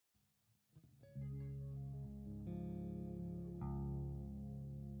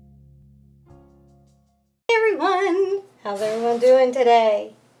How's everyone doing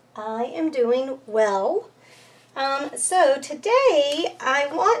today? I am doing well. So today I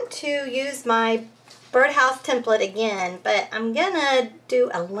want to use my birdhouse template again, but I'm gonna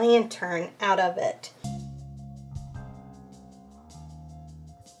do a lantern out of it.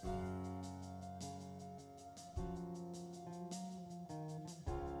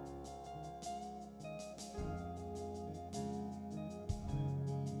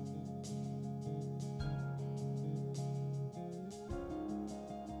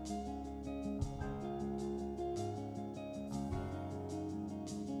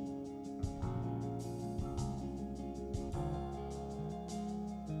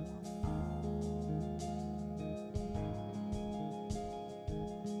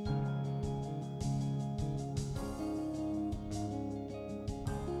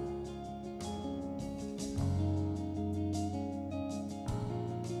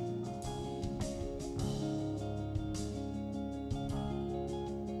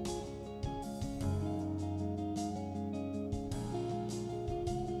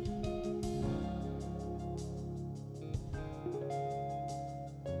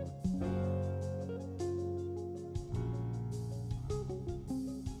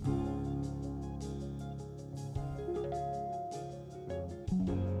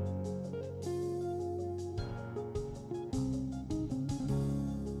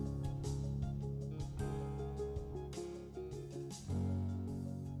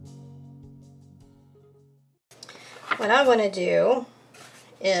 What I want to do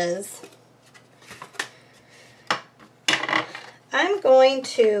is I'm going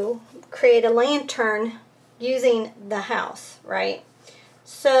to create a lantern using the house, right?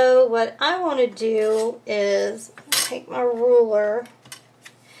 So what I want to do is take my ruler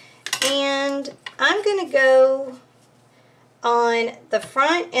and I'm going to go on the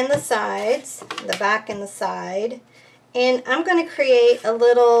front and the sides, the back and the side, and I'm going to create a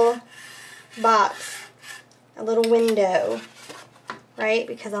little box, a little window, right?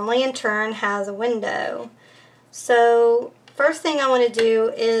 Because a lantern has a window. So first thing I want to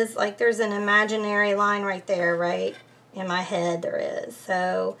do is, like, there's an imaginary line right there, right? In my head there is.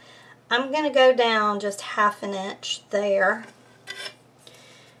 So I'm going to go down just 1/2 inch there.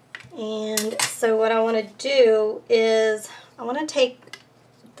 And so what I want to do is I want to take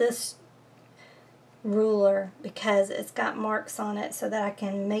this ruler because it's got marks on it so that I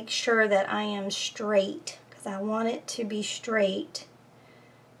can make sure that I am straight, because I want it to be straight,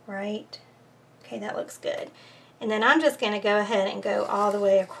 right? Okay, that looks good. And then I'm just going to go ahead and go all the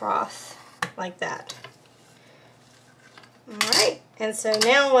way across like that. Alright, and so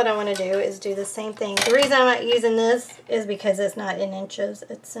now what I want to do is do the same thing. The reason I'm not using this is because it's not in inches,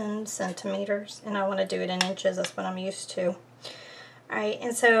 it's in centimeters, and I want to do it in inches. That's what I'm used to. Alright,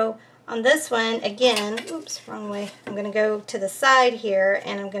 and so on this one, again, oops, wrong way. I'm going to go to the side here,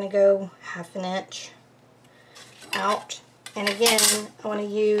 and I'm going to go 1/2 inch out. And again, I want to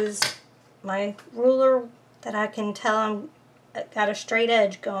use my ruler that I can tell I've got a straight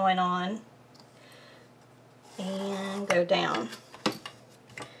edge going on, and go down.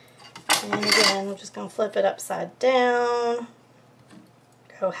 And again, I'm just going to flip it upside down,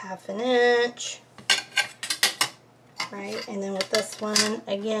 go 1/2 inch. Right, and then with this one,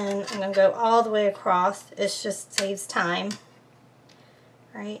 again, I'm going to go all the way across. It just saves time,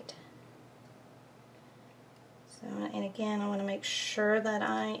 right? So, and again, I want to make sure that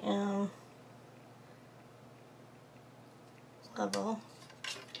I am level.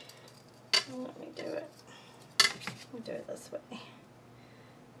 Let me do it. Let me do it this way,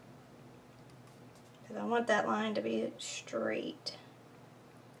 because I want that line to be straight.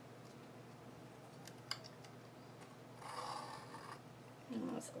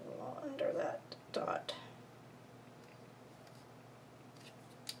 It's a little under that dot.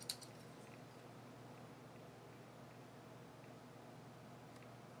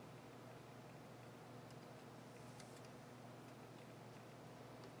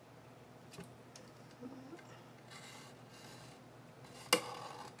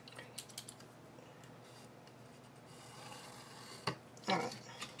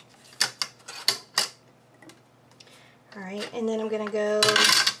 Alright, and then I'm going to go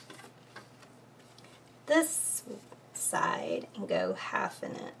this side and go 1/2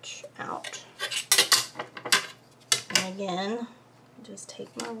 inch out. And again, just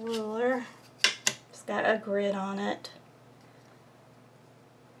take my ruler. It's got a grid on it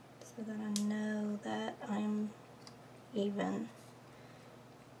so that I know that I'm even.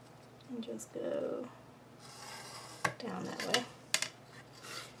 And just go down that way.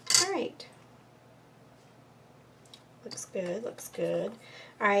 Alright. Looks good, looks good.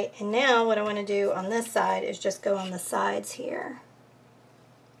 All right, and now what I want to do on this side is just go on the sides here.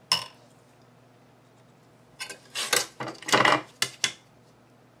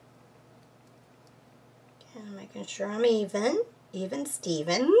 And making sure I'm even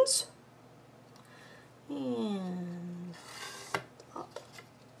Stevens. And up.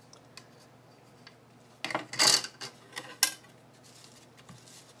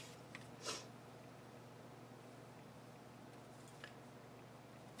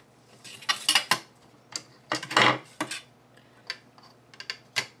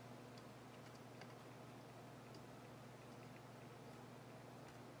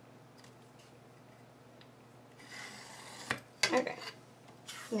 Okay,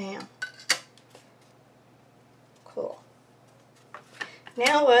 now, cool.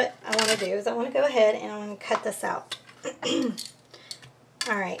 Now what I want to do is I want to go ahead and I want to cut this out.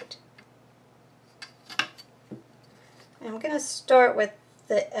 Alright. I'm going to start with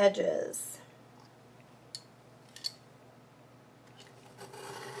the edges.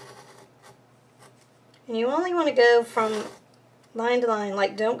 And you only want to go from line to line,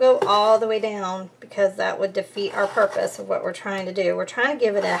 like don't go all the way down because that would defeat our purpose of what we're trying to do. We're trying to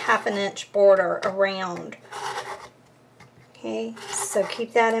give it a 1/2 inch border around. Okay, so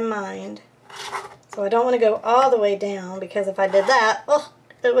keep that in mind. So I don't want to go all the way down because if I did that, oh,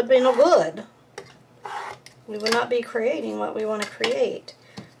 it would be no good. We would not be creating what we want to create.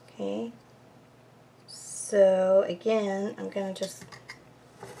 Okay, so again, I'm going to just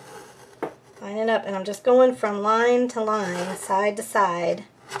line it up, and I'm just going from line to line, side to side.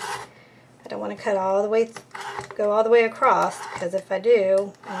 I don't want to cut all the way, go all the way across, because if I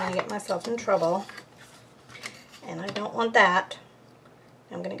do, I'm going to get myself in trouble. And I don't want that.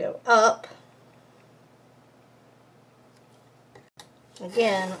 I'm going to go up.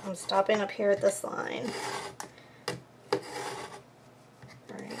 Again, I'm stopping up here at this line.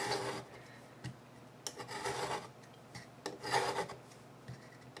 Alright.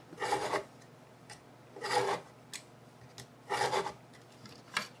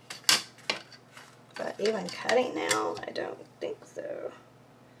 But even cutting now, I don't think so.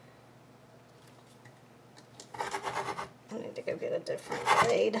 I need to go get a different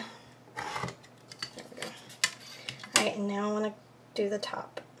blade. There we go. Alright, and now I want to do the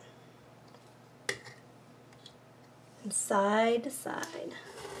top. And side to side.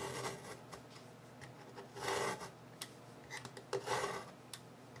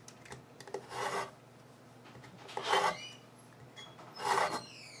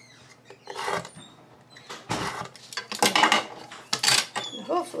 And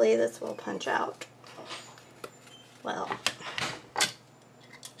hopefully this will punch out. Well,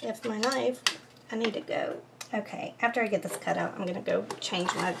 if my knife, I need to go. Okay, after I get this cut out, I'm going to go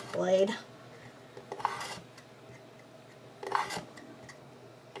change my blade.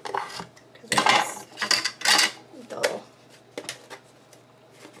 Because it's dull.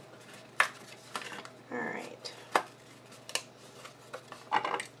 Alright.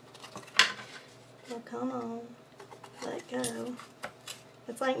 Well, come on. Let go.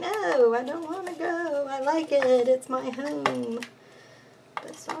 It's like, no, I don't want to go. I like it. It's my home.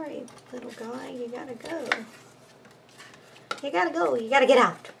 But sorry, little guy, you gotta go. You gotta go. You gotta get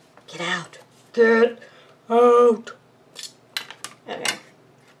out. Get out. Get out. Okay.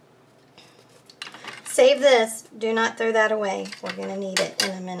 Save this. Do not throw that away. We're gonna need it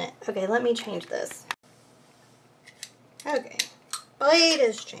in a minute. Okay, let me change this. Okay. Blade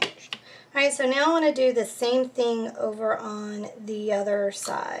is changed. Alright, so now I want to do the same thing over on the other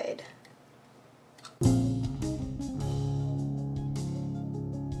side.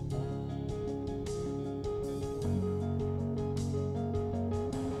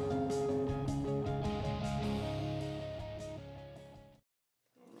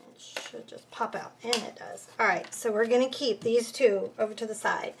 Should just pop out, and it does. Alright, so we're going to keep these two over to the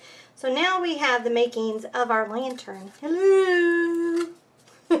side. So now we have the makings of our lantern. Hello!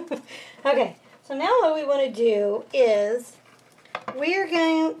 Okay, so now what we want to do is we're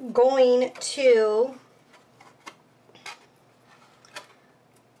going to,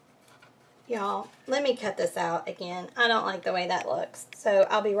 y'all, let me cut this out again. I don't like the way that looks, so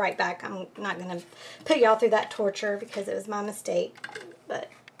I'll be right back. I'm not going to put y'all through that torture because it was my mistake, but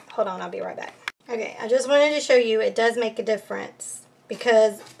hold on, I'll be right back. Okay, I just wanted to show you it does make a difference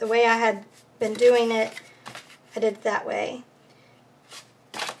because the way I had been doing it, I did it that way.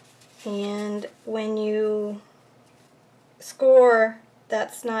 And when you score,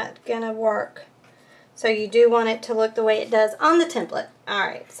 that's not going to work. So you do want it to look the way it does on the template.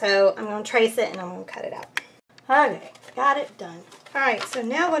 Alright, so I'm going to trace it and I'm going to cut it out. Okay, got it done. Alright, so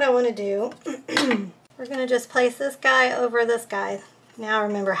now what I want to do, we're going to just place this guy over this guy. Now I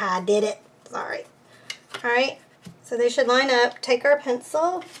remember how I did it. Sorry. Alright, so they should line up. Take our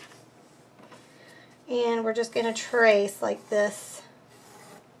pencil, and we're just going to trace like this.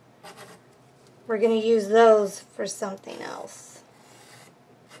 We're going to use those for something else.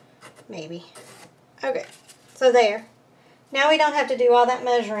 Maybe. Okay, so there. Now we don't have to do all that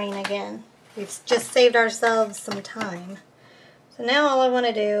measuring again. We've just saved ourselves some time. So now all I want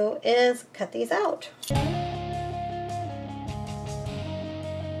to do is cut these out.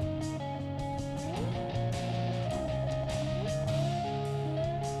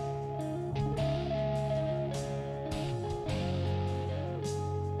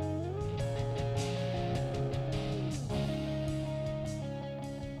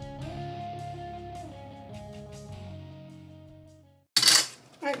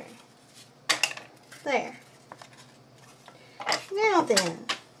 Okay, there. Now then,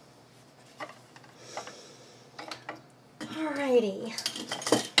 alrighty.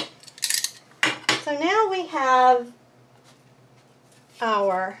 So now we have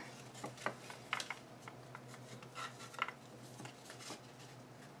our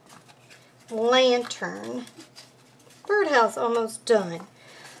lantern. Birdhouse almost done.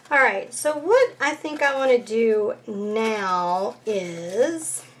 Alright, so what I think I want to do now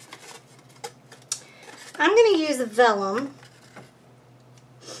is I'm going to use vellum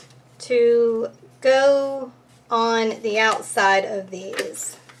to go on the outside of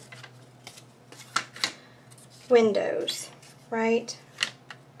these windows, right?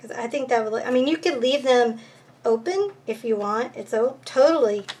 Because I think that would, I mean, you could leave them open if you want. It's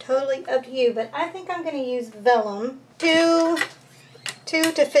totally up to you, but I think I'm going to use vellum. Two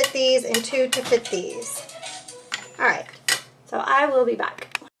to fit these and two to fit these. Alright, so I will be back.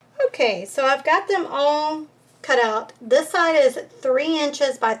 Okay, so I've got them all cut out. This side is 3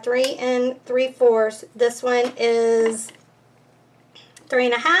 inches by 3 3/4. This one is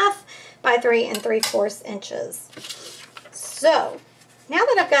 3.5 by 3 3/4 inches. So now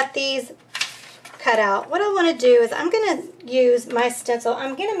that I've got these cut out, what I want to do is I'm going to use my stencil.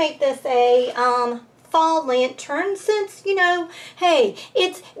 I'm going to make this a fall lantern, since, you know, hey,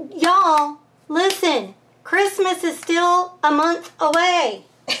 it's, y'all, listen, Christmas is still a month away.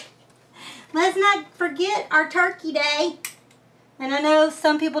 Let's not forget our Turkey Day. And I know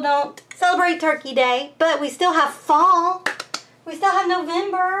some people don't celebrate Turkey Day, but we still have fall. We still have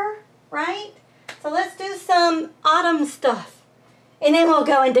November, right? So let's do some autumn stuff. And then we'll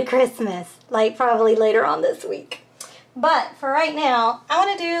go into Christmas, like probably later on this week. But for right now, I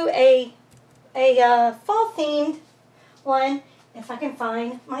want to do a fall themed one, if I can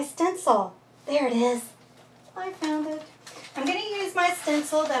find my stencil. There it is. I found it. I'm going to use my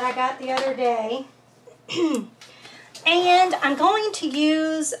stencil that I got the other day. And I'm going to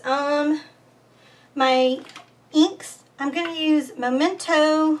use my inks. I'm going to use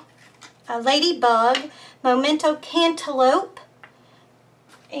Memento Ladybug, Memento Cantaloupe,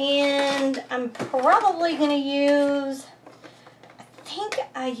 and I'm probably going to use, I think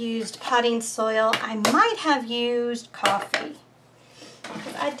I used potting soil. I might have used coffee.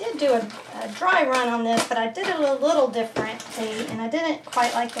 I did do a dry run on this, but I did it a little differently, and I didn't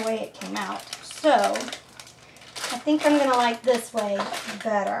quite like the way it came out. So I think I'm going to like this way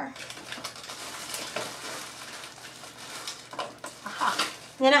better. Aha.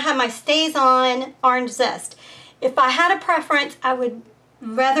 Then I have my Stays On Orange Zest. If I had a preference, I would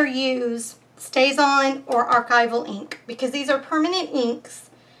rather use Stays On or Archival ink, because these are permanent inks,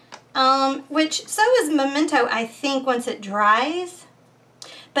 which so is Memento, I think, once it dries.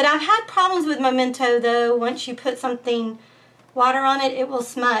 But I've had problems with Memento, though. Once you put something, water on it, it will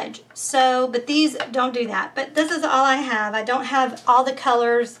smudge. So, but these don't do that. But this is all I have. I don't have all the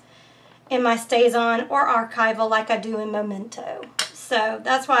colors in my Stays On or Archival like I do in Memento. So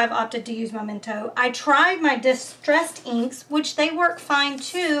that's why I've opted to use Memento. I tried my distressed inks, which they work fine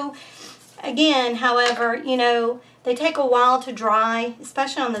too. Again, however, you know, they take a while to dry,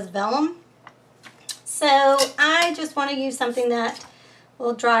 especially on this vellum. So I just want to use something that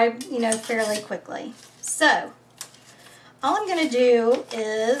will dry, you know, fairly quickly. So all I'm going to do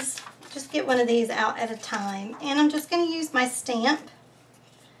is just get one of these out at a time, and I'm just going to use my stamp,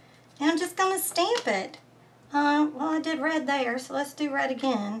 and I'm just going to stamp it. Well, I did red there, so let's do red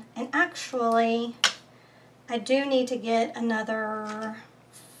again. And actually, I do need to get another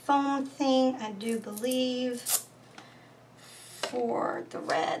foam thing, I do believe, for the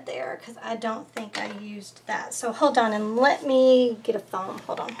red there, because I don't think I used that. So hold on and let me get a foam.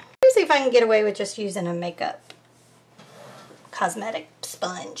 Hold on. Let me see if I can get away with just using a makeup cosmetic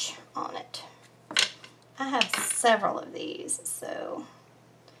sponge on it. I have several of these, so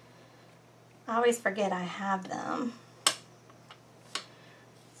I always forget I have them.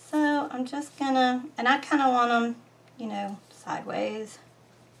 So I'm just gonna, and I kind of want them, you know, sideways.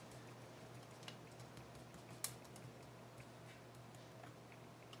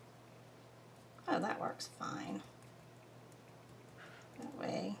 Oh, that works fine. That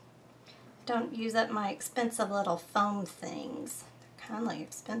way. Don't use up my expensive little foam things. They're kind of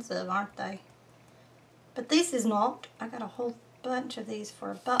expensive, aren't they? But this is not. I got a whole bunch of these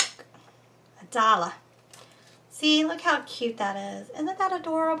for $1. $1. See, look how cute that is. Isn't that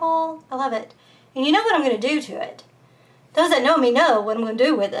adorable? I love it. And you know what I'm going to do to it. Those that know me know what I'm going to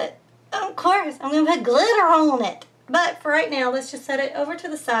do with it. Of course, I'm going to put glitter on it. But for right now, let's just set it over to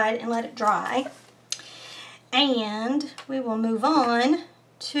the side and let it dry. And we will move on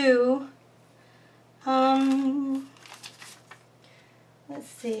to, let's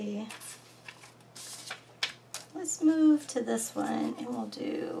see. Let's move to this one and we'll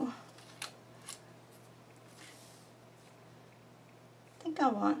do, I think I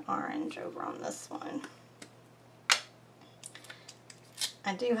want orange over on this one.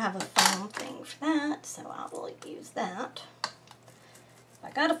 I do have a foam thing for that, so I will use that. If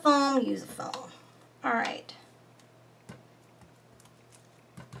I got a foam, use a foam. All right.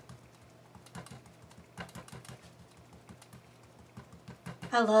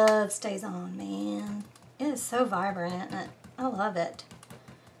 I love Stays On, man. It is so vibrant, isn't it? I love it.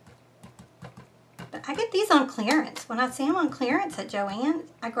 But I get these on clearance. When I see them on clearance at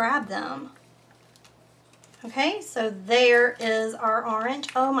Joann's, I grab them. Okay, so there is our orange.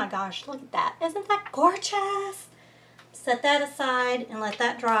 Oh my gosh, look at that. Isn't that gorgeous? Set that aside and let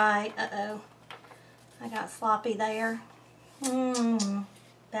that dry. Uh-oh. I got sloppy there.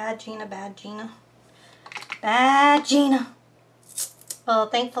 Bad Gina, bad Gina. Bad Gina. Well,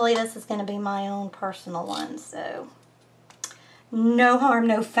 thankfully this is going to be my own personal one, so no harm,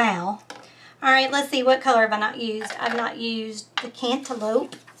 no foul. All right, let's see, what color have I not used? I've not used the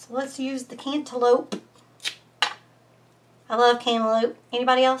cantaloupe, so let's use the cantaloupe. I love cantaloupe.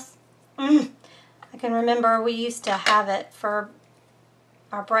 Anybody else? I can remember we used to have it for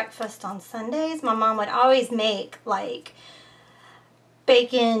our breakfast on Sundays. My mom would always make like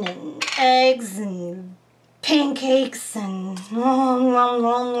bacon and eggs and pancakes and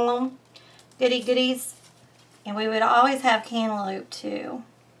goody goodies. And we would always have cantaloupe too.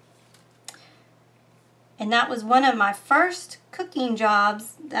 And that was one of my first cooking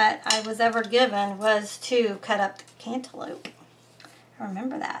jobs that I was ever given, was to cut up the cantaloupe. I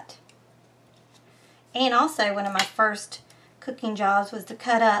remember that. And also one of my first cooking jobs was to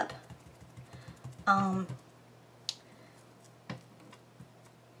cut up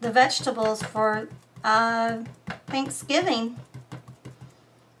the vegetables for Thanksgiving.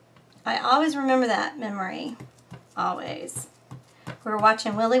 I always remember that memory. Always. We were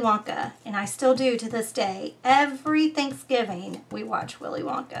watching Willy Wonka, and I still do to this day. Every Thanksgiving, we watch Willy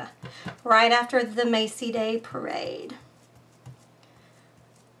Wonka. Right after the Macy Day Parade.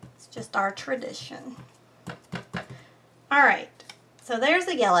 It's just our tradition. Alright, so there's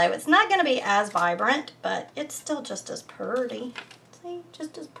the yellow. It's not going to be as vibrant, but it's still just as pretty. See,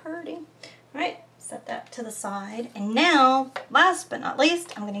 just as pretty. Alright, set that to the side. And now, last but not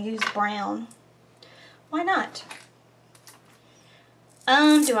least, I'm going to use brown. Why not?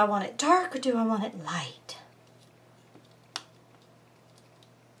 Do I want it dark or do I want it light?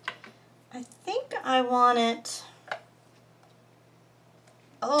 I think I want it,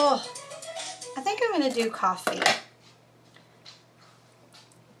 I think I'm going to do coffee.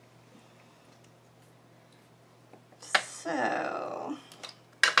 So,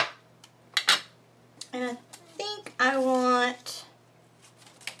 and I think I want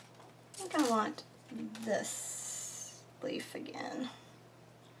this leaf again.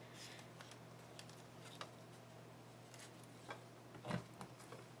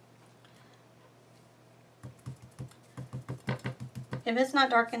 If it's not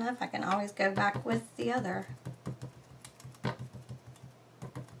dark enough, I can always go back with the other.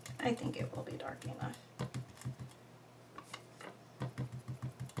 I think it will be dark enough.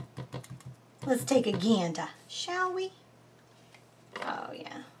 Let's take a gander, shall we? Oh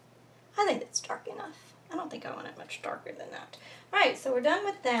yeah, I think it's dark enough. I don't think I want it much darker than that. Alright, so we're done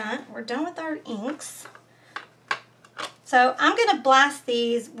with that. We're done with our inks. So I'm going to blast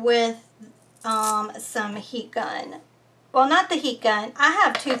these with some heat gun. Well, not the heat gun. I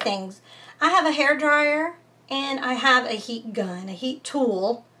have two things. I have a hair dryer and I have a heat gun, a heat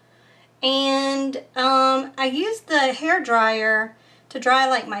tool. And I use the hair dryer to dry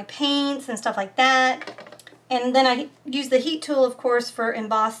like my paints and stuff like that. And then I use the heat tool, of course, for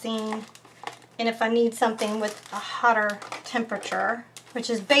embossing. And if I need something with a hotter temperature. which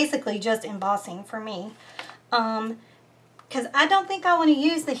is basically just embossing for me. Because I don't think I want to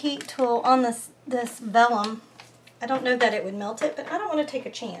use the heat tool on this vellum. I don't know that it would melt it, but I don't want to take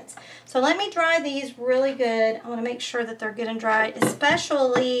a chance. So let me dry these really good. I want to make sure that they're good and dry,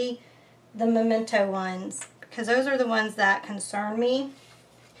 especially the memento ones, because those are the ones that concern me.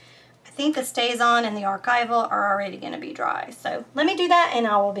 I think the Stays On and the Archival are already going to be dry. So let me do that and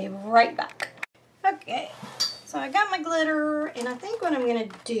I will be right back. Okay, so I got my glitter, and I think what I'm going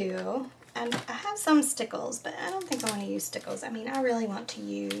to do, and I have some stickles, but I don't think I want to use stickles. I mean, I really want to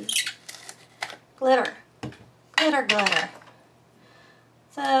use glitter. Glitter, glitter.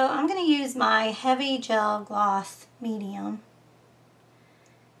 So I'm going to use my Heavy Gel Gloss Medium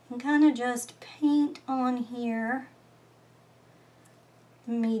and kind of just paint on here,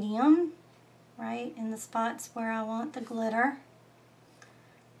 medium, right in the spots where I want the glitter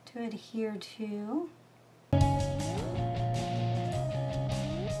to adhere to.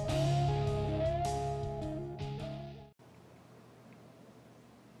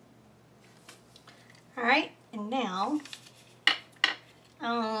 Alright, and now,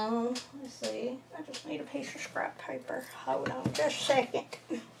 let's see, I just need a piece of scrap paper. Hold on just a second.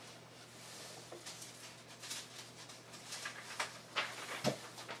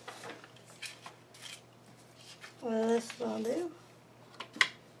 Well, this will do.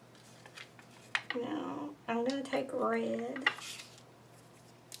 Now, I'm going to take red.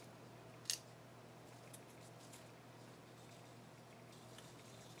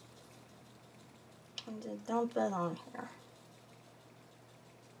 And just dump it on here.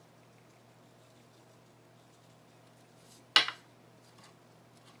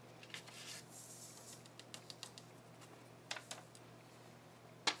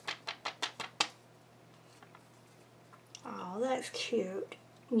 Oh, that's cute.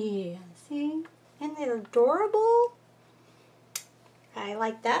 Yeah, see? Isn't it adorable? I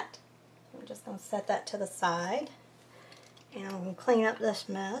like that. I'm just going to set that to the side. And I'm going to clean up this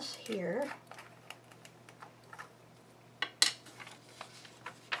mess here.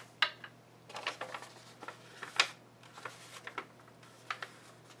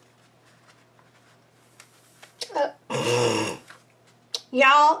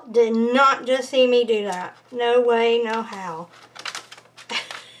 Y'all did not just see me do that. No way, no how.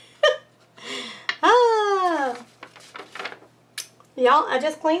 Y'all, I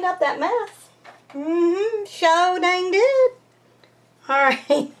just cleaned up that mess. So dang good.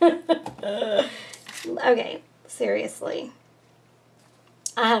 Alright. Okay, seriously.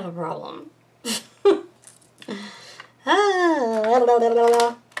 I have a problem.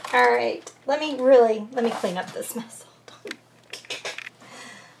 Alright, let me clean up this mess.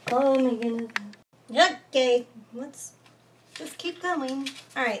 Oh my goodness. Okay, let's just keep going.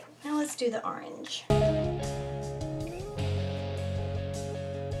 Alright, now let's do the orange.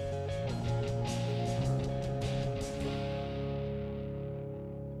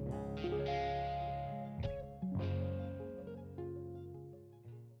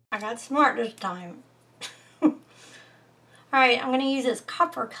 I got smart this time. Alright, I'm going to use this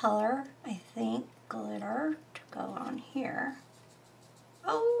copper color, I think, glitter to go on here.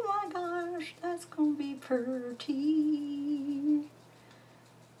 Oh my gosh, that's going to be pretty.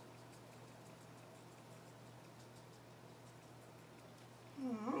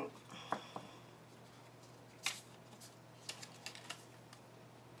 Alright.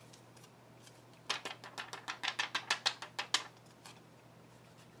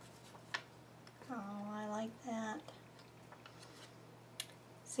 Oh, I like that.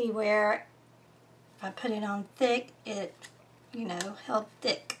 See where if I put it on thick, it, you know, held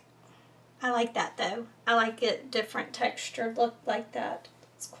thick. I like that though. I like it different textured look like that.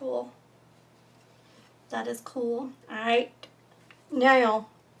 It's cool. That is cool. Alright. Now,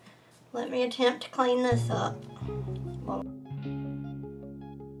 let me attempt to clean this up.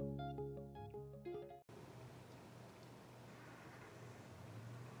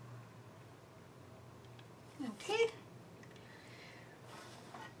 Okay.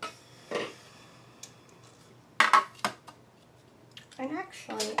 And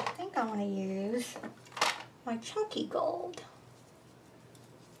actually, I think I want to use my chunky gold.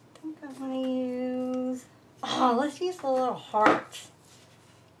 I think I want to use... Oh, let's use the little hearts.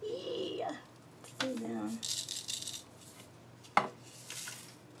 Yeah. Let's do them.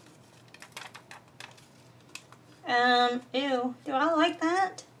 Ew. Do I like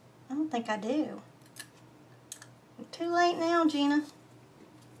that? I don't think I do. Too late now, Gina.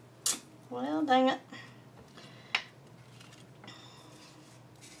 Well, dang it.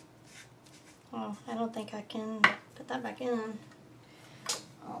 Oh, I don't think I can put that back in.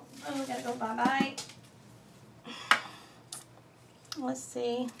 Oh, we gotta go bye-bye. Let's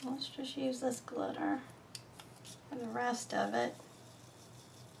see, let's just use this glitter for the rest of it.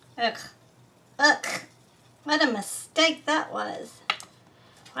 Ugh, ugh, what a mistake that was.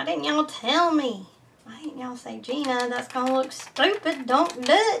 Why didn't y'all tell me? Why didn't y'all say, Gina, that's gonna look stupid, don't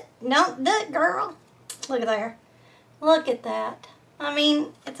do it, don't do it, girl. Look at there, look at that. I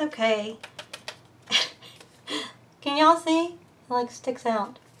mean, it's okay. Can y'all see? It like sticks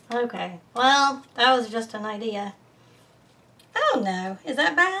out. Okay, well, that was just an idea. Oh no, is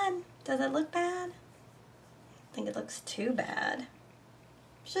that bad? Does it look bad? I think it looks too bad.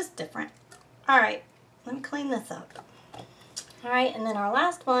 It's just different. Alright, let me clean this up. Alright, and then our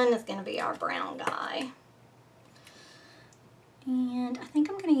last one is going to be our brown guy. And I think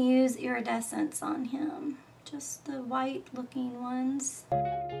I'm going to use iridescence on him. Just the white looking ones.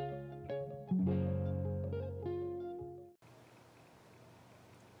 I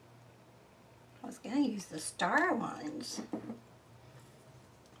was going to use the star ones.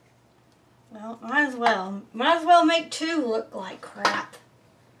 Well, might as well. Might as well make two look like crap.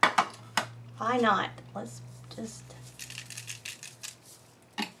 Why not? Let's just...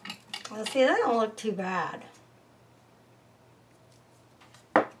 Well, see, that don't look too bad.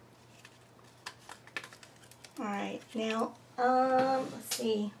 Alright, now, let's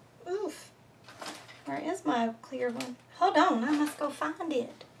see. Oof. Where is my clear one? Hold on, I must go find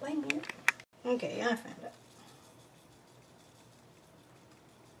it. Wait a minute. Okay, I found it.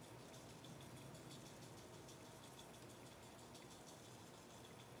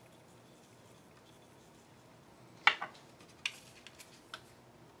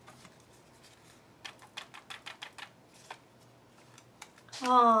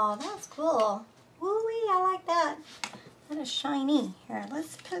 Oh, that's cool. Woo-wee, I like that. That is shiny. Here,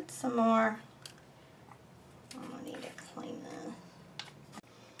 let's put some more. I'm gonna need to clean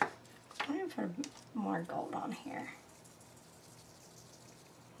this. I'm gonna put more gold on here.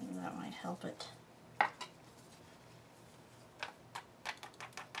 Maybe that might help it.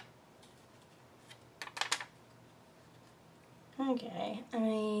 Okay, I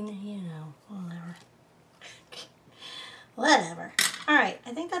mean, you know, whatever. Whatever. Alright,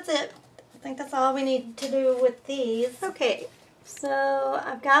 I think that's it. I think that's all we need to do with these. Okay, so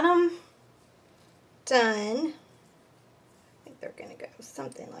I've got them done. I think they're going to go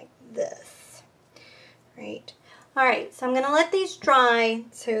something like this. Right. Alright, so I'm going to let these dry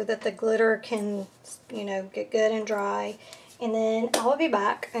so that the glitter can, you know, get good and dry. And then I'll be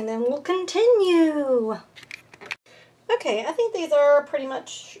back and then we'll continue. Okay, I think these are pretty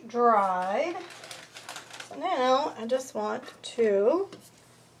much dried. So now I just want to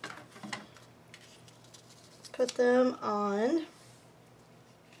put them on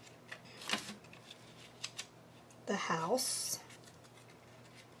the house.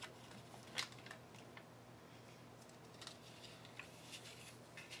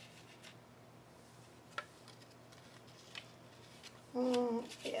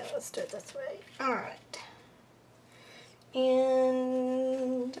 Yeah, let's do it this way. All right.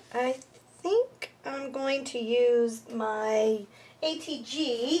 And I think I'm going to use my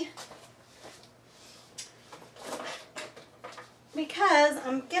ATG because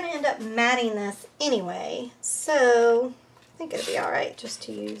I'm going to end up matting this anyway. So I think it'll be all right just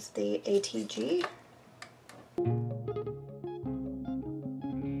to use the ATG.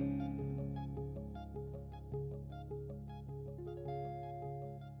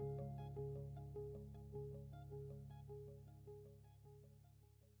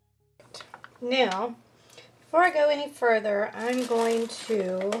 Now, before I go any further, I'm going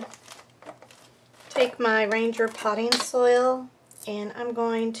to take my Ranger potting soil and I'm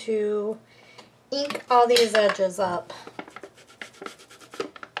going to ink all these edges up.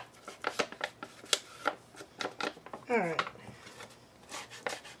 Alright.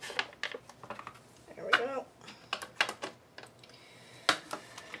 There we go.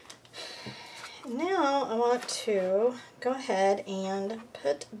 Now I want to go ahead and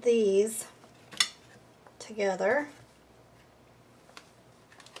put these together.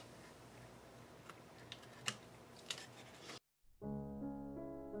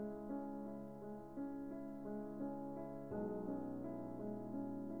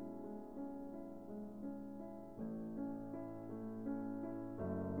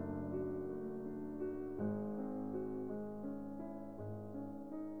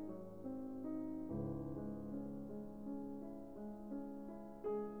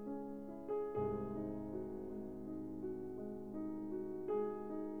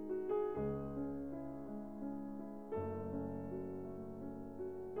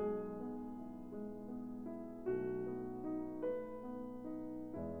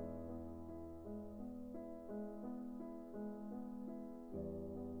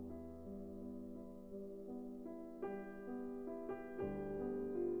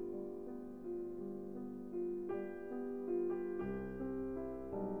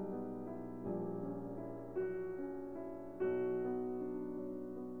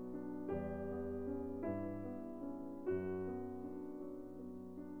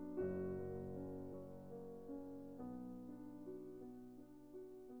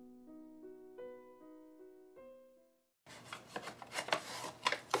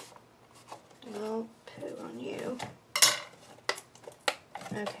 Well, poo on you.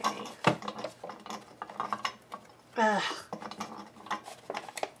 Okay. Ugh.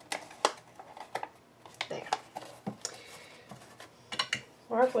 There.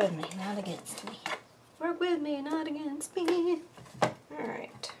 Work with me, not against me. Work with me, not against me.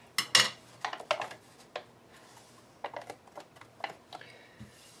 Alright.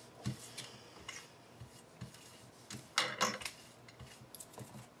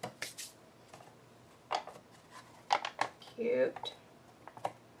 Cute.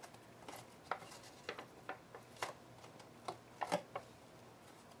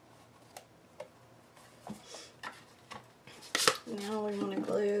 Now we want to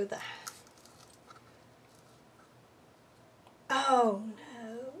glue the... Oh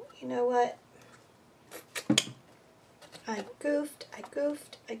no, you know what? I goofed.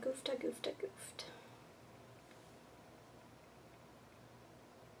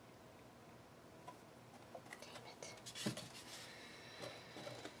 Damn it.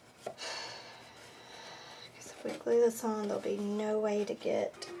 Because if we glue this on, there'll be no way to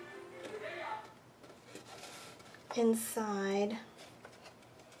get inside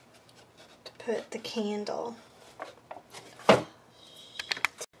to put the candle.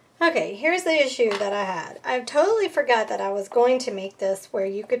 Okay, here's the issue that I had. I totally forgot that I was going to make this where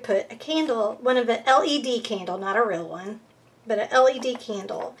you could put a candle, one of an LED candle, not a real one, but an LED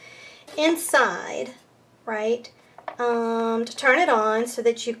candle inside, right, to turn it on so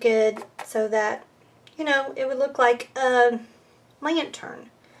that you could, you know, it would look like a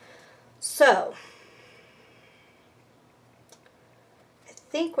lantern. So, I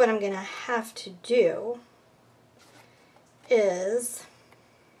think what I'm going to have to do is...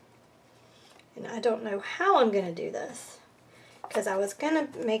 And I don't know how I'm going to do this, because I was going to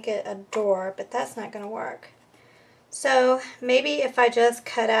make it a door, but that's not going to work. So maybe if I just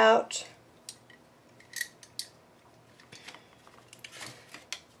cut out,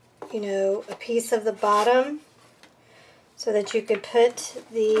 you know, a piece of the bottom so that you could put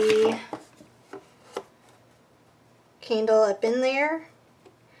the candle up in there.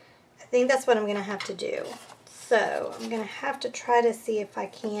 I think that's what I'm going to have to do. So I'm going to have to try to see if I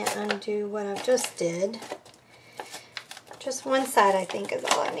can't undo what I just did. Just one side, I think, is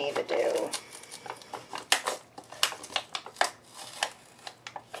all I need to do.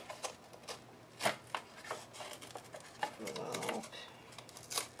 Well,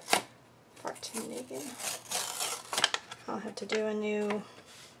 far too naked. I'll have to do a new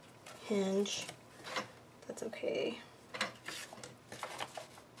hinge. That's okay.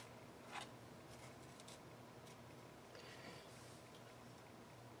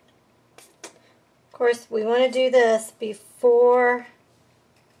 Of course, we want to do this before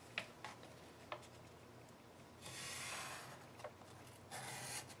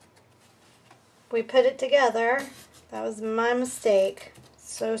we put it together. That was my mistake.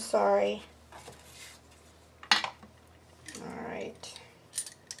 So sorry. Alright.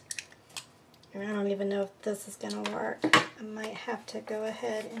 I don't even know if this is going to work. I might have to go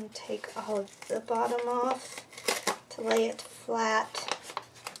ahead and take all of the bottom off to lay it flat.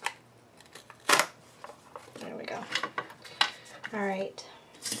 There we go. All right.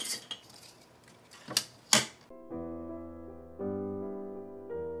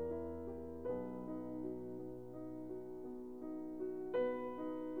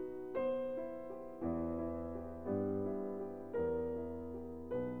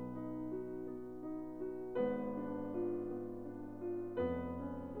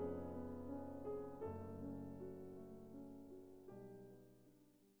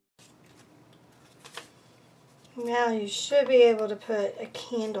 Now you should be able to put a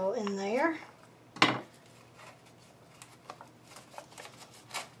candle in there.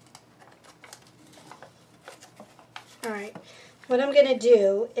 Alright, what I'm going to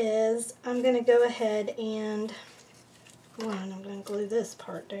do is I'm going to go ahead and, I'm going to glue this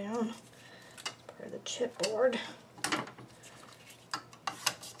part down, part of the chipboard.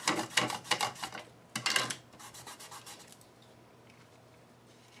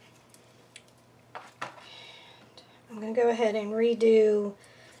 I'm going to go ahead and redo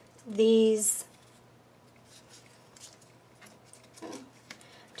these. I'm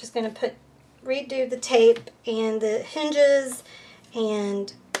just going to redo the tape and the hinges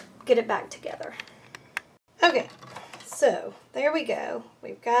and get it back together. Okay, so there we go.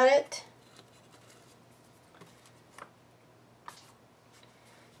 We've got it.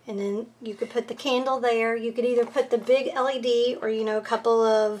 And then you could put the candle there. You could either put the big LED or, you know, a couple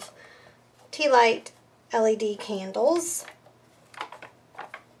of tea light LED candles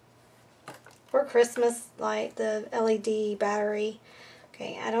for Christmas, like the LED battery.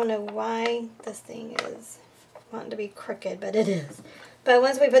 Okay, I don't know why this thing is wanting to be crooked, but it is. But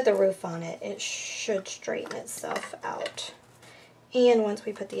once we put the roof on it, it should straighten itself out. And once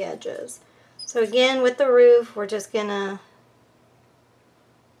we put the edges. So again, with the roof, we're just gonna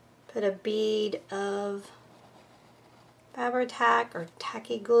put a bead of Fabri-Tac or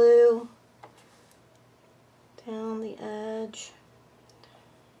tacky glue down the edge.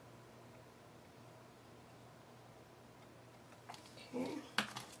 Okay.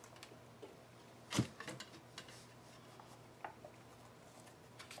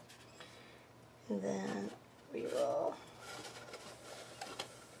 And then we will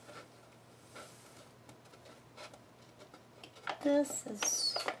get this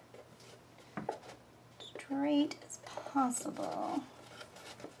as straight as possible.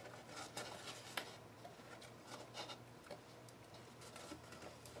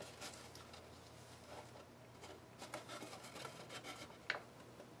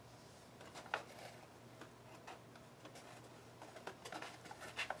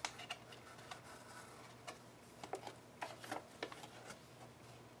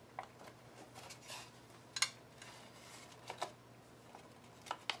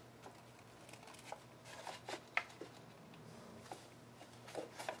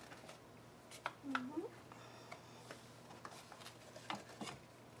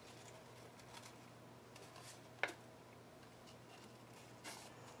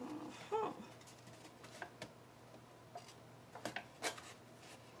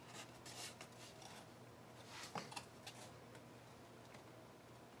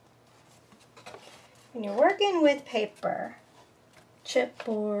 When you're working with paper,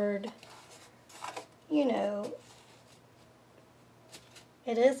 chipboard, you know,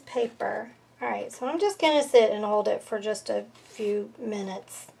 it is paper. Alright, so I'm just going to sit and hold it for just a few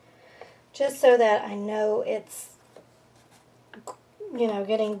minutes, just so that I know it's, you know,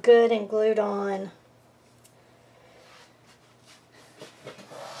 getting good and glued on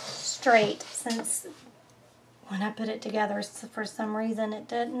straight, since when I put it together, for some reason it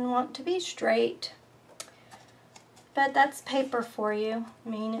didn't want to be straight. But that's paper for you. I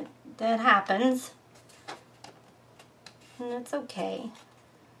mean, that happens. And it's okay.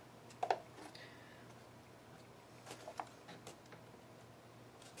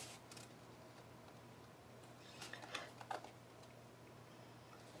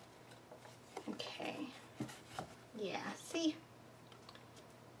 Okay. Yeah, see?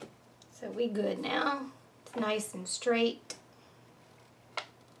 So we good now. It's nice and straight.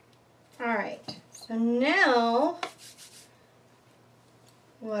 Alright, so now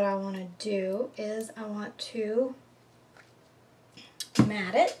what I want to do is I want to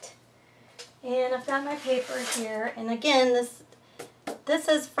mat it. And I've got my paper here. And again, this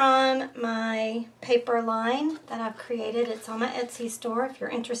is from my paper line that I've created. It's on my Etsy store. If you're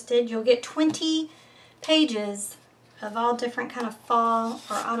interested, you'll get 20 pages of all different kind of fall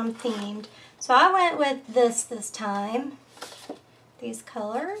or autumn themed. So I went with this time, these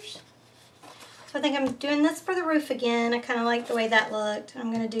colors. So I think I'm doing this for the roof again. I kind of like the way that looked. I'm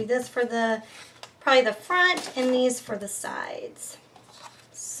going to do this for probably the front, and these for the sides.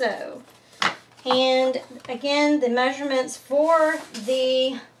 So, and again, the measurements for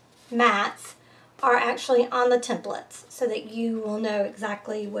the mats are actually on the templates so that you will know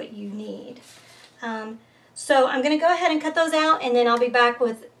exactly what you need. So I'm going to go ahead and cut those out, and then I'll be back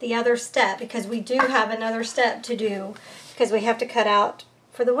with the other step, because we do have another step to do, because we have to cut out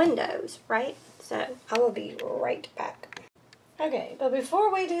for the windows, right? So I will be right back. Okay, but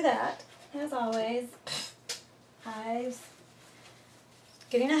before we do that, as always, I'm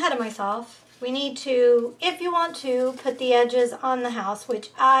getting ahead of myself. We need to, if you want to, put the edges on the house,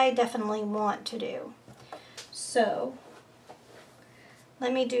 which I definitely want to do. So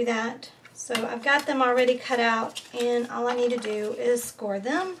let me do that. So I've got them already cut out, and all I need to do is score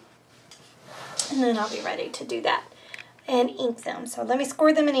them, and then I'll be ready to do that and ink them. So let me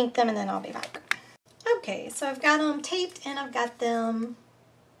score them and ink them, and then I'll be back. Okay, so I've got them taped and I've got them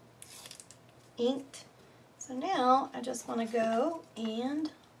inked. So now I just want to go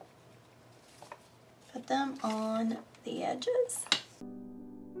and put them on the edges.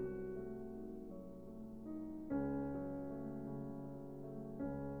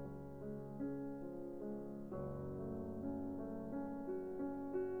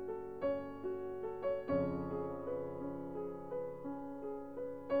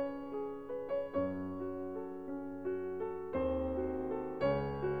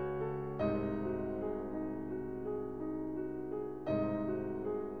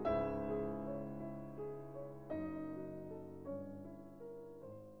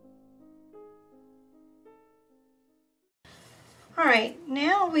 Alright,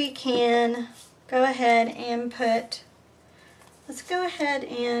 now we can go ahead and let's go ahead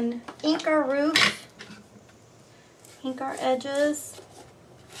and ink our roof, ink our edges.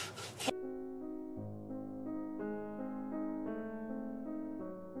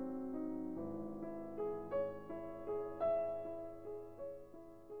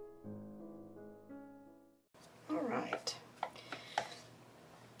 Alright.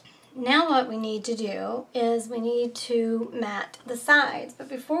 Now what we need to do is we need to mat the sides. But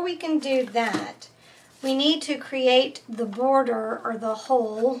before we can do that, we need to create the border or the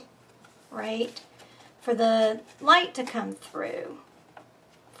hole, right, for the light to come through,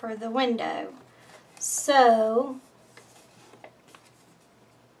 for the window. So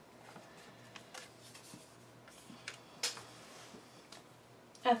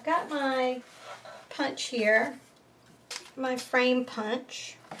I've got my punch here, my frame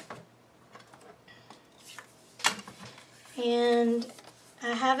punch, and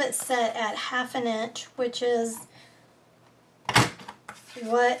I have it set at 1/2 inch, which is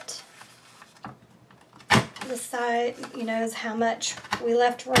what the side, you know, is how much we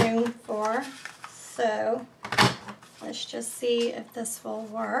left room for. So let's just see if this will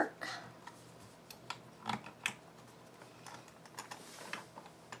work.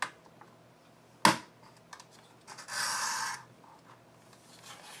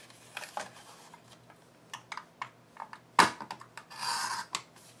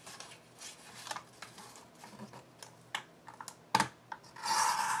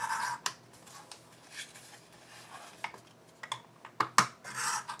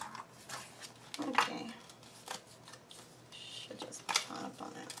 Okay, should just pop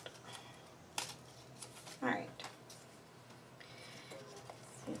on it. All right,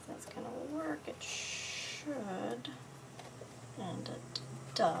 see if that's gonna work. It should, and it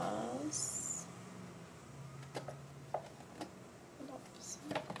does.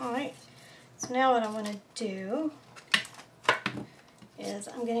 All right, so now what I'm gonna do is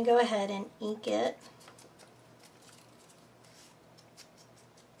I'm gonna go ahead and ink it.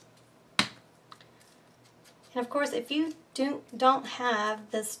 And of course, if you don't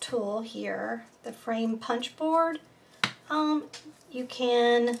have this tool here, the frame punch board, you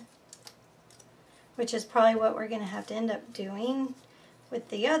can, which is probably what we're going to have to end up doing with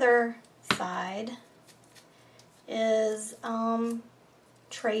the other side, is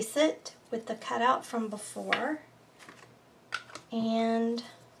trace it with the cutout from before and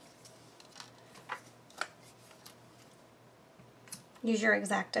use your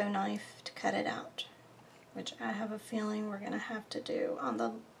X-Acto knife to cut it out, which I have a feeling we're going to have to do on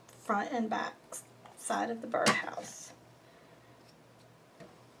the front and back side of the birdhouse.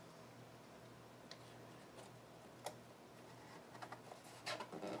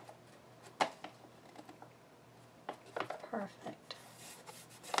 Perfect.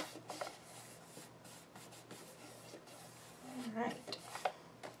 All right.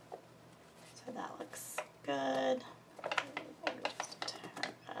 So that looks good. Just a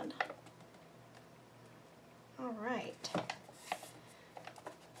tad. All right.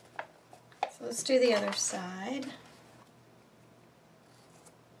 So let's do the other side.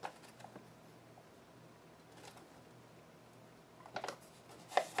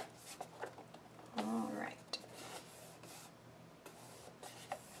 All right.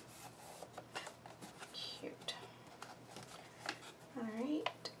 Cute. All right.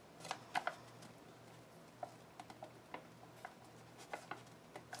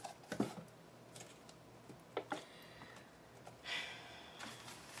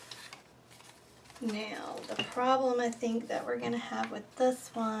 Now, the problem I think that we're going to have with this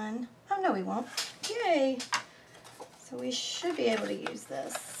one, oh no we won't, yay! So we should be able to use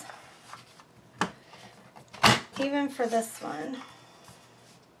this, even for this one.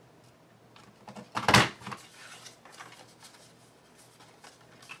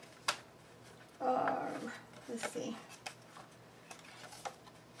 Let's see.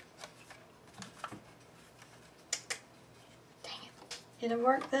 Dang it. It'll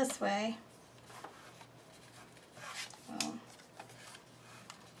work this way. Well,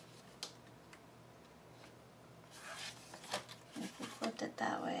 if we flipped it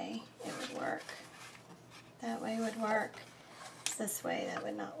that way, it would work. That way would work. This way, that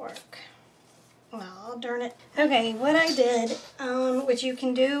would not work. Well, darn it. Okay, what I did, which you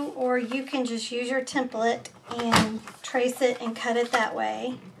can do, or you can just use your template and trace it and cut it that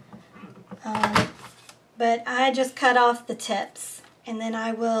way. But I just cut off the tips, and then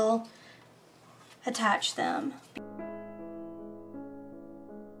I will attach them.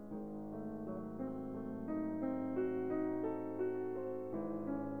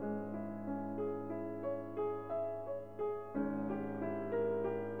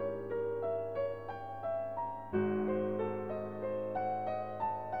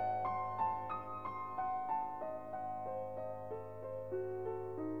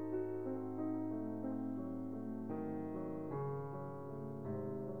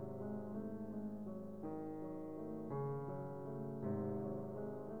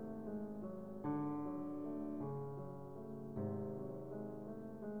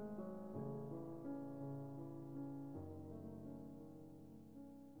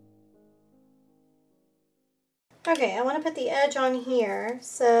 Okay, I want to put the edge on here,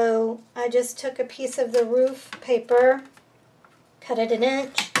 so I just took a piece of the roof paper, cut it an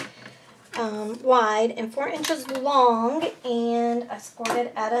inch wide and 4 inches long, and I scored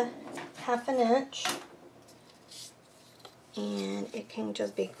it at a ½ inch, and it can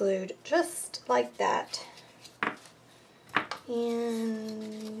just be glued just like that.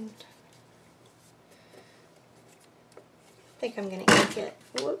 And I think I'm going to ink it.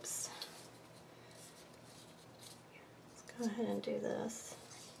 Whoops. Let's go ahead and do this.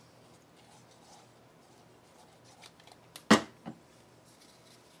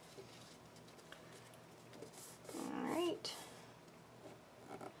 Alright.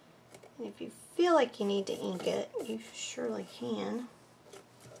 And if you feel like you need to ink it, you surely can.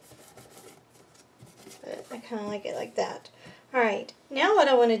 But I kind of like it like that. Alright, now what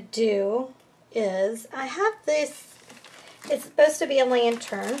I want to do is, I have this, it's supposed to be a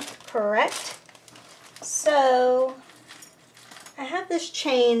lantern, correct? So, I have this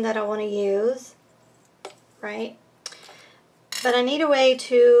chain that I want to use, right? But I need a way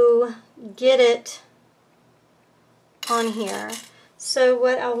to get it on here. So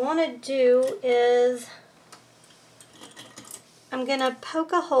what I want to do is, I'm going to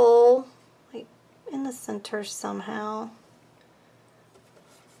poke a hole like in the center somehow.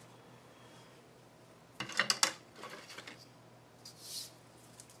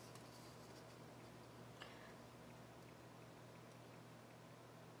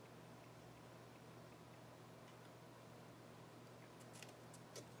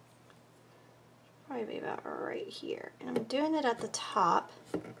 Probably about right here, and I'm doing it at the top,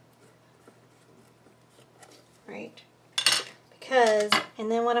 right? Because, and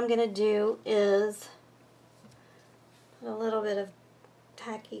then what I'm going to do is put a little bit of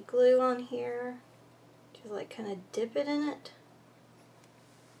tacky glue on here, just like kind of dip it in it,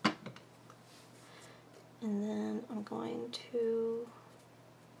 and then I'm going to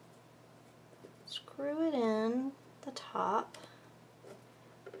screw it in the top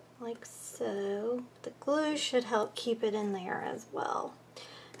like so. The glue should help keep it in there as well.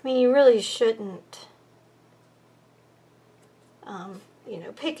 I mean, you really shouldn't, you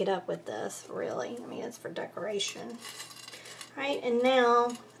know, pick it up with this, really. I mean, it's for decoration. Right, and now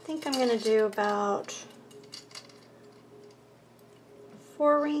I think I'm going to do about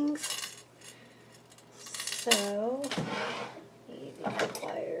 4 rings. So, need my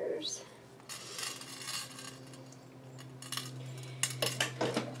pliers.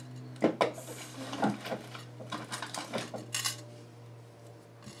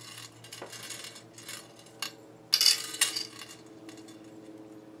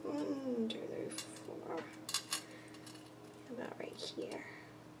 About right here.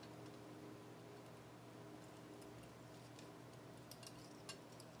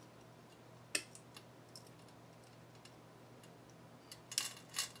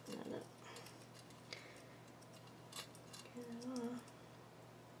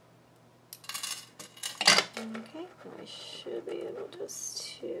 Okay, I should be able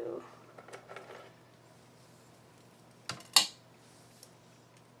just to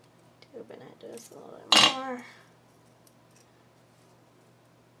open it just a little bit more.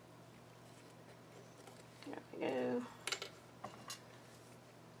 There we go.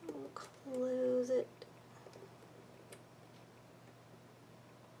 We'll close it.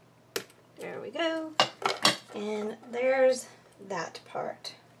 There we go. And there's that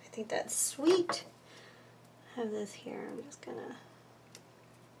part. I think that's sweet. I have this here. I'm just gonna,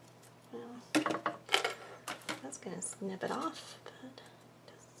 well, that's gonna snip it off, but it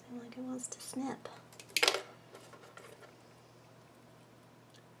doesn't seem like it wants to snip.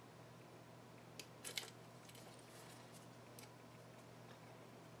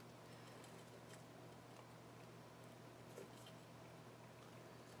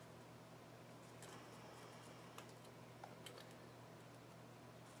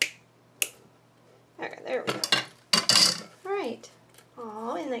 Okay, there we go. Alright.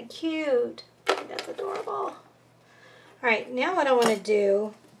 Oh, isn't that cute? That's adorable. Alright, now what I want to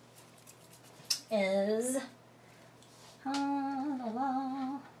do is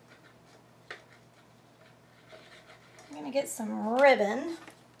I'm going to get some ribbon.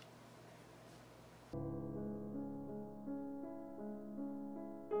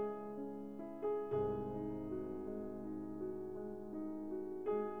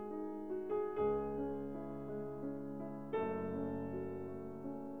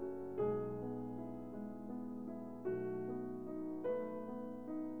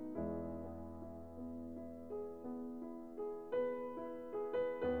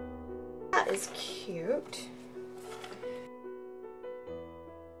 That is cute.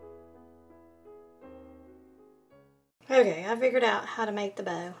 Okay, I figured out how to make the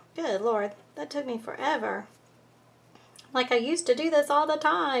bow. Good Lord, that took me forever. Like I used to do this all the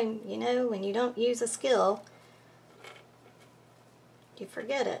time, you know, when you don't use a skill, you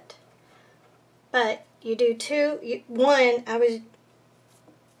forget it. But you do two, one, it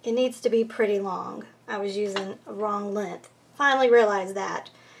needs to be pretty long. I was using a wrong length. Finally realized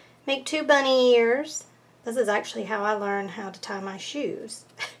that. Make 2 bunny ears. This is actually how I learned how to tie my shoes.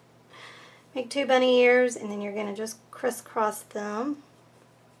 Make 2 bunny ears, and then you're going to just crisscross them.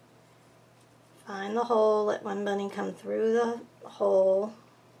 Find the hole, let one bunny come through the hole.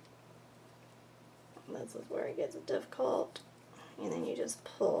 This is where it gets difficult. And then you just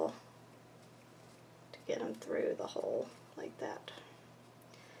pull to get them through the hole like that.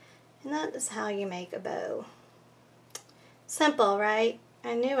 And that is how you make a bow. Simple, right?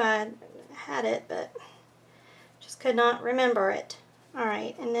 I knew I had it, but just could not remember it.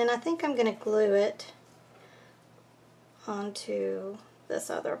 Alright, and then I think I'm going to glue it onto this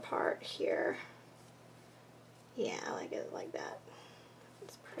other part here. Yeah, I like it like that.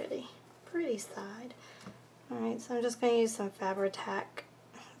 It's pretty side. Alright, so I'm just going to use some Fabri-Tac.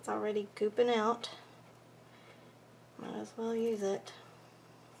 It's already gooping out. Might as well use it.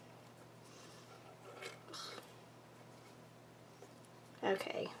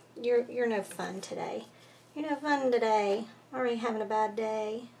 Okay, you're no fun today. You're no fun today. Already having a bad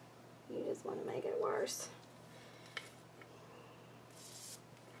day. You just want to make it worse.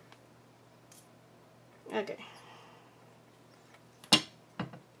 Okay.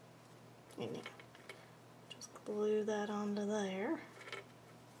 And then just glue that onto there.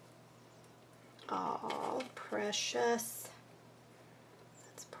 Oh, precious.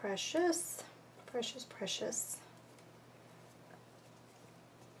 That's precious. Precious, precious.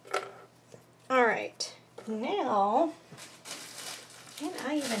 Alright, now, and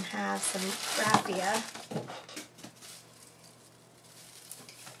I even have some raffia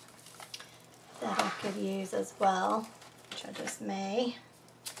that I could use as well, which I just may.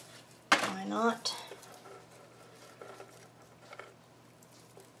 Why not?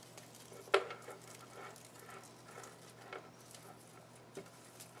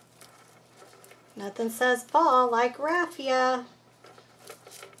 Nothing says fall like raffia.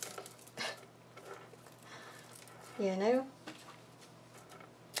 You know?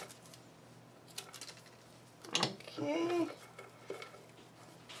 Okay.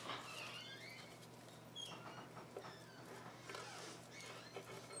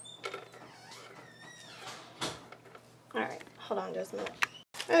 Alright, hold on just a minute.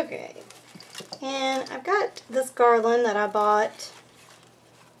 Okay. And I've got this garland that I bought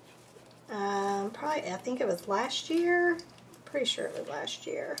probably, I think it was last year. Pretty sure it was last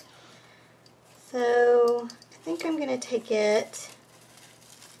year. So I think I'm going to take it,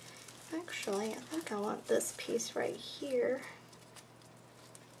 actually I think I want this piece right here.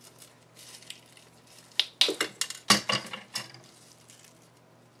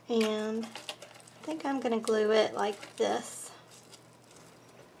 And I think I'm going to glue it like this.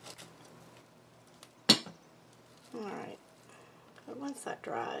 Alright, but once that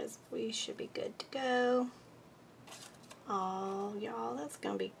dries we should be good to go. Oh, y'all, that's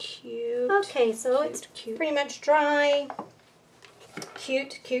going to be cute. Okay, so it's pretty much dry.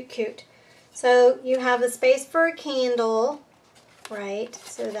 Cute, cute, cute. So you have a space for a candle, right,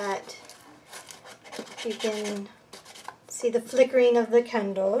 so that you can see the flickering of the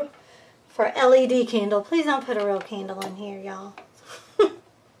candle. For LED candle. Please don't put a real candle in here, y'all.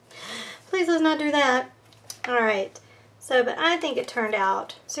 Please let's not do that. Alright, so, but I think it turned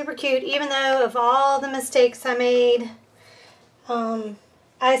out super cute, even though of all the mistakes I made.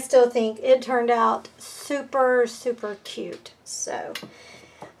 I still think it turned out super, super cute. So,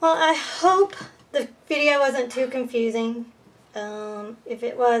 well, I hope the video wasn't too confusing. If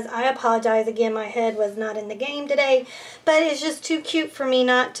it was, I apologize again. My head was not in the game today, but it's just too cute for me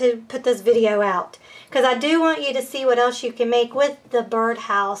not to put this video out, because I do want you to see what else you can make with the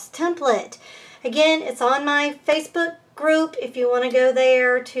Birdhouse template. Again, it's on my Facebook group. If you want to go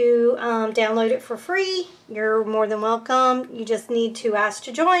there to download it for free, you're more than welcome. You just need to ask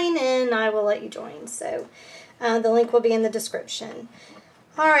to join and I will let you join. So the link will be in the description.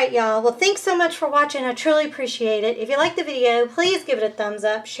 Alright, y'all. Well, thanks so much for watching. I truly appreciate it. If you liked the video, please give it a thumbs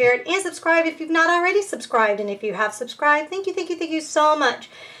up, share it, and subscribe if you've not already subscribed. And if you have subscribed, thank you so much.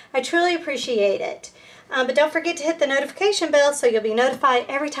 I truly appreciate it. But don't forget to hit the notification bell so you'll be notified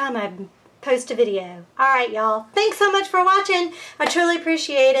every time I post a video. Alright, y'all. Thanks so much for watching. I truly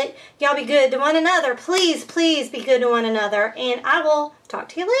appreciate it. Y'all be good to one another. Please, please be good to one another. And I will talk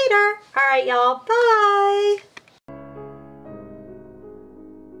to you later. Alright, y'all. Bye.